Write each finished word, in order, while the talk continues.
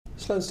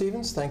Sloane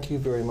Stephens, thank you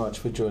very much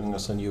for joining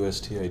us on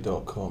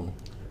USTA.com.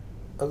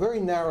 A very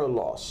narrow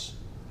loss.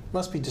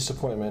 Must be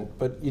disappointment,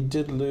 but you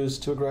did lose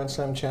to a Grand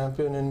Slam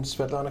champion in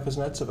Svetlana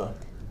Kuznetsova.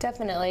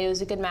 Definitely. It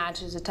was a good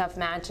match. It was a tough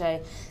match. I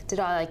did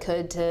all I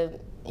could to,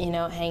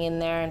 hang in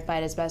there and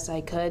fight as best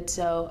I could.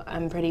 So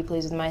I'm pretty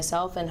pleased with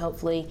myself, and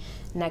hopefully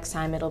next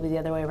time it'll be the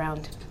other way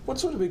around. What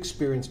sort of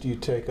experience do you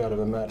take out of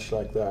a match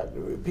like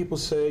that? People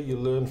say you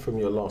learn from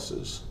your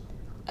losses.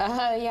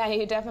 Yeah,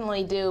 you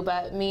definitely do,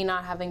 but me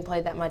not having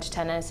played that much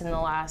tennis in the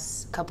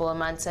last couple of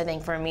months, I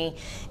think for me,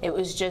 it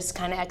was just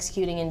kind of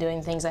executing and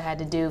doing things I had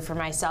to do for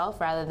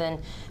myself rather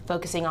than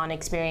focusing on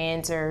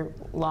experience or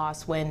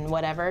loss, win,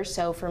 whatever.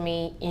 So for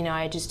me,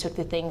 I just took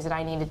the things that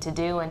I needed to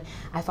do, and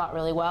I fought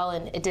really well,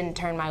 and it didn't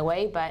turn my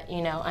way, but,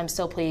 I'm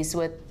still pleased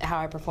with how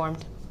I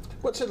performed.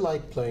 What's it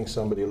like playing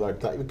somebody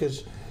like that?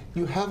 Because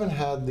you haven't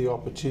had the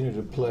opportunity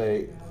to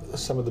play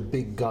some of the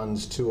big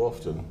guns too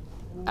often.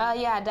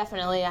 Yeah,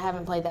 definitely. I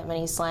haven't played that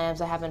many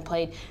slams. I haven't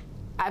played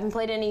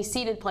any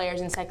seeded players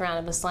in the second round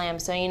of a slam.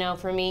 So,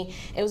 for me,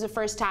 it was the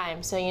first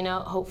time. So,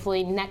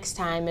 hopefully next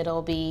time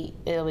it'll be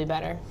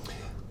better.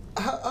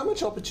 How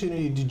much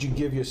opportunity did you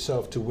give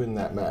yourself to win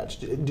that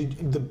match?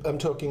 I'm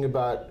talking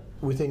about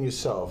within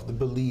yourself, the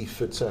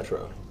belief,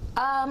 etc.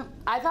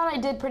 I thought I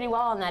did pretty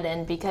well on that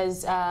end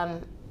because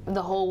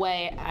the whole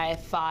way I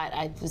fought,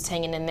 I was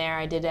hanging in there.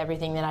 I did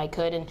everything that I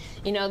could, and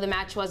the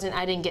match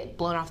I didn't get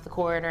blown off the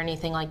court or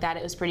anything like that.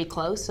 It was pretty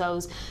close, so I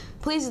was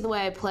pleased with the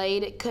way I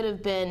played. It could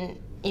have been,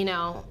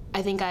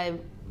 I think I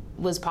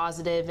was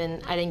positive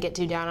and I didn't get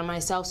too down on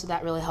myself, so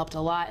that really helped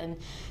a lot. And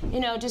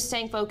just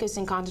staying focused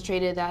and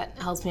concentrated, that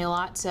helps me a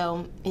lot.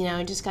 So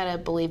I just gotta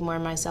believe more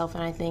in myself,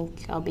 and I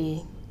think I'll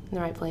be in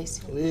the right place.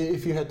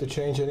 If you had to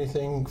change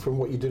anything from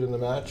what you did in the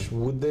match,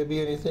 would there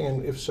be anything,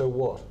 and if so,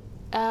 what?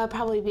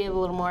 Probably be a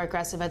little more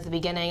aggressive at the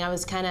beginning. I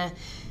was kind of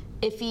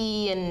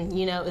iffy, and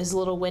it was a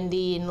little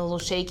windy and a little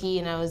shaky,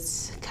 and I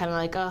was kind of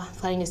like,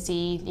 playing a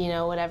seed,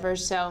 whatever.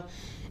 So,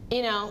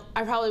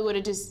 I probably would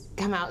have just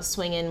come out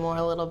swinging more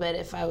a little bit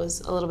if I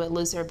was a little bit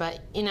looser. But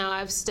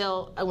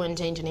I wouldn't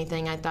change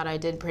anything. I thought I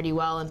did pretty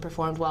well and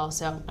performed well,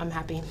 so I'm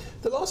happy.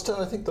 The last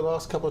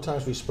couple of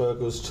times we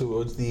spoke was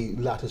towards the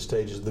latter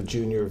stages of the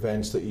junior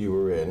events that you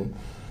were in.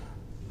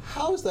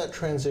 How has that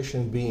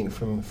transition been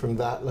from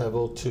that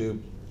level to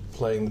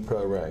playing the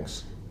pro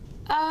ranks?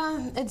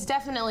 It's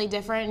definitely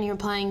different. You're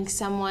playing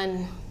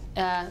someone,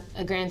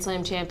 a Grand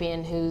Slam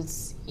champion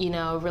who's,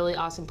 a really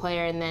awesome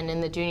player, and then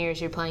in the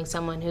juniors you're playing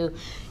someone who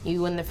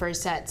you win the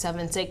first set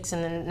 7-6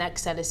 and then the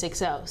next set is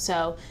 6-0.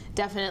 So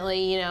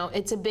definitely,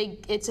 it's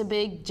a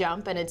big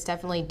jump, and it's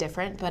definitely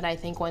different, but I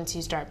think once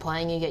you start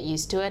playing you get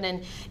used to it,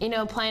 and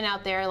playing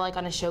out there like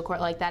on a show court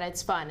like that,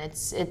 it's fun.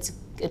 It's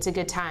a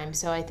good time.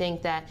 So I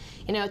think that,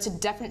 it's a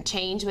definite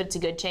change, but it's a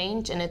good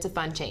change and it's a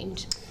fun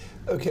change.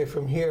 Okay,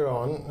 from here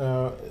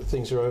on,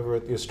 things are over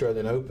at the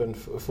Australian Open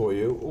for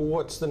you.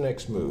 What's the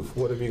next move?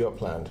 What have you got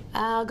planned?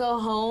 I'll go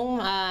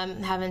home.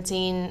 Haven't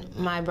seen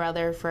my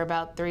brother for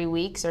about 3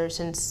 weeks, or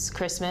since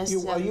Christmas.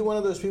 Are you one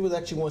of those people that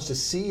actually wants to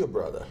see your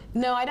brother?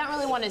 No, I don't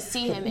really want to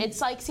see him.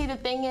 It's like, the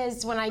thing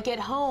is, when I get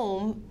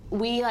home,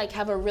 we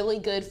have a really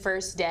good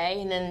first day,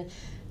 and then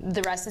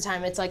the rest of the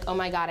time it's like, oh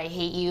my God, I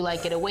hate you,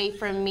 get away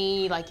from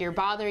me, you're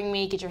bothering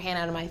me, get your hand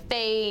out of my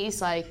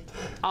face,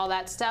 all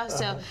that stuff.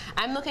 So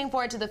I'm looking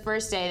forward to the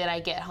first day that I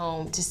get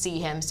home to see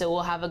him. So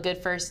we'll have a good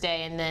first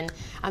day, and then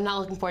I'm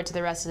not looking forward to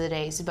the rest of the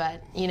days,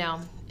 but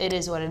it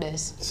is what it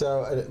is.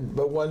 So,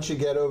 but once you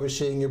get over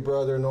seeing your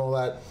brother and all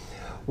that,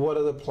 what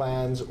are the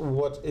plans?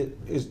 What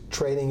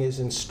training is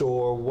in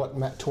store?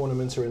 What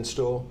tournaments are in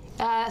store?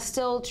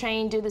 Still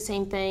train, do the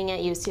same thing at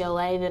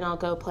UCLA. Then I'll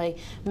go play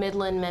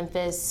Midland,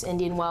 Memphis,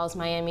 Indian Wells,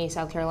 Miami,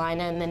 South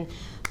Carolina, and then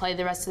play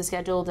the rest of the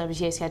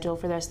WTA schedule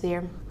for the rest of the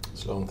year.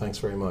 Sloane, thanks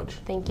very much.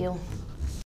 Thank you.